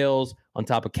 Hollywood Hills on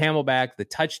top of Camelback, the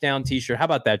touchdown t-shirt. How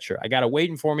about that shirt? I got it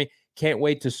waiting for me. Can't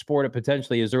wait to sport it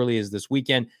potentially as early as this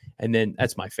weekend. And then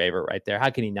that's my favorite right there. How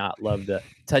can he not love the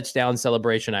touchdown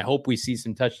celebration? I hope we see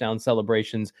some touchdown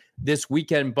celebrations this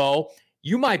weekend, Bo.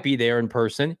 You might be there in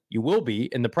person. You will be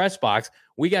in the press box.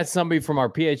 We got somebody from our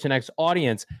PHNX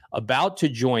audience about to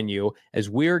join you as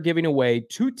we're giving away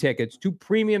two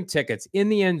premium tickets in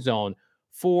the end zone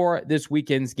for this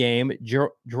weekend's game.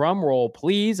 Drum roll,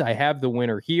 please. I have the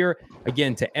winner here.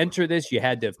 Again, to enter this, you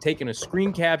had to have taken a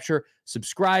screen capture,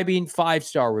 subscribing,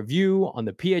 5-star review on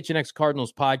the PHNX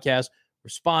Cardinals podcast,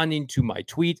 responding to my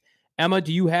tweet. Emma,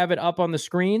 do you have it up on the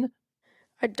screen?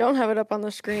 I don't have it up on the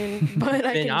screen, but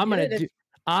I can.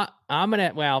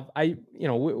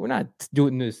 We're not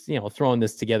doing this, throwing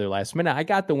this together last minute. I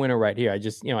got the winner right here. I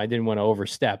just, I didn't want to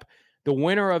overstep. The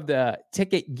winner of the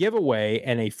ticket giveaway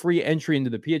and a free entry into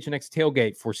the PHNX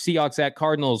tailgate for Seahawks at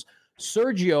Cardinals,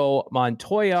 Sergio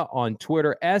Montoya on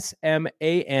Twitter,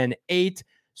 SMAN8.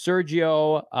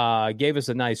 Sergio gave us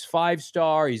a nice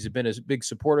 5-star. He's been a big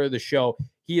supporter of the show.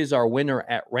 He is our winner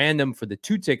at random for the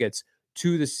 2 tickets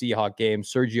to the Seahawks game.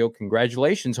 Sergio,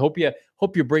 congratulations. Hope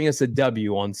you bring us a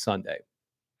W on Sunday.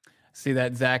 See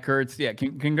that, Zach Ertz? Yeah,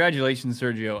 congratulations,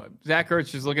 Sergio. Zach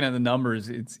Ertz, just looking at the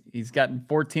numbers, he's gotten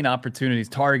 14 opportunities,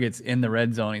 targets in the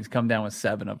red zone. He's come down with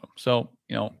 7 of them. So,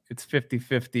 it's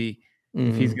 50-50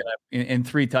 if he's going to in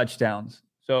 3 touchdowns.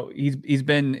 So he's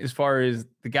been, as far as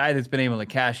the guy that's been able to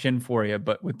cash in for you.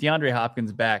 But with DeAndre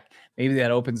Hopkins back, maybe that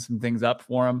opens some things up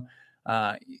for him.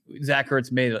 Zach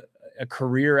Ertz made a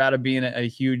career out of being a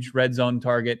huge red zone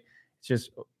target. It's just,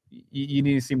 you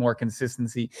need to see more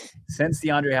consistency. Since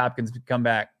DeAndre Hopkins come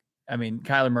back, I mean,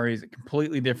 Kyler Murray is a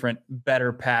completely different,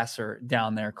 better passer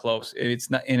down there close. It's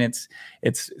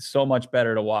so much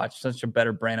better to watch. Such a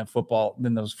better brand of football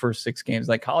than those first 6 games.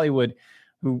 Like Hollywood,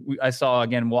 who I saw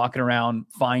again walking around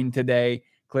fine today.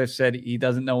 Cliff said he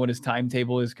doesn't know what his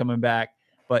timetable is coming back,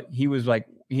 but he was like,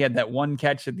 he had that one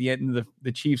catch at the end of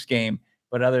the Chiefs game,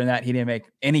 but other than that, he didn't make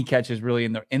any catches really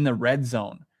in the red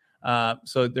zone.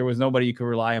 So there was nobody you could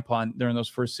rely upon during those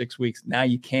first 6 weeks. Now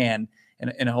you can,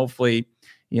 and hopefully,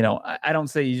 I don't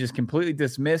say you just completely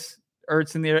dismiss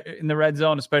Ertz in the red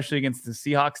zone, especially against the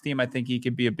Seahawks team. I think he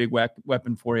could be a big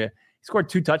weapon for you. He scored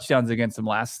 2 touchdowns against them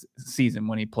last season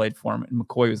when he played for him, and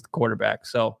McCoy was the quarterback.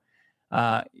 So,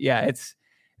 it's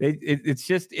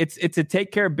a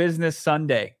take care of business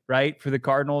Sunday, right? For the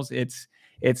Cardinals,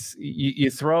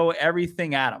 you throw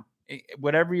everything at them.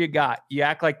 Whatever you got, you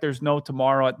act like there's no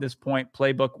tomorrow at this point,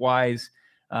 playbook wise,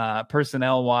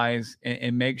 personnel wise,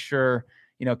 and make sure,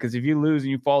 because if you lose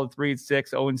and you fall to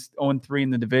 3-6, 0-3 in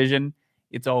the division,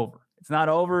 it's over. It's not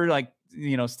over,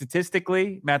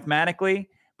 statistically, mathematically,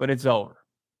 but it's over.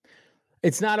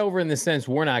 It's not over in the sense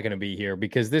we're not going to be here,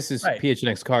 because this is right.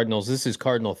 PHNX Cardinals. This is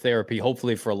Cardinal therapy.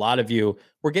 Hopefully for a lot of you,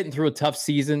 we're getting through a tough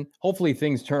season. Hopefully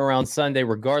things turn around Sunday,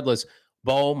 regardless.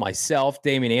 Bo, myself,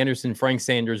 Damian Anderson, Frank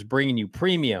Sanders, bringing you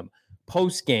premium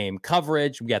post-game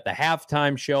coverage. We got the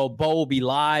halftime show. Bo will be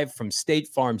live from State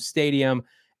Farm Stadium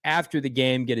after the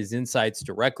game, get his insights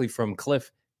directly from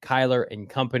Cliff, Kyler, and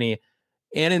company.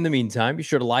 And in the meantime, be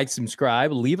sure to like,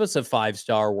 subscribe, leave us a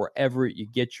 5-star wherever you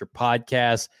get your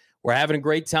podcasts. We're having a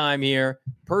great time here,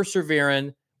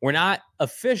 persevering. We're not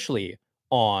officially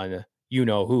on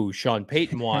you-know-who, Sean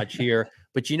Payton watch here,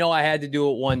 but I had to do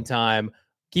it one time.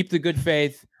 Keep the good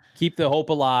faith. Keep the hope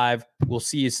alive. We'll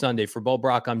see you Sunday. For Bo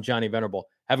Brock, I'm Johnny Venerable.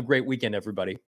 Have a great weekend, everybody.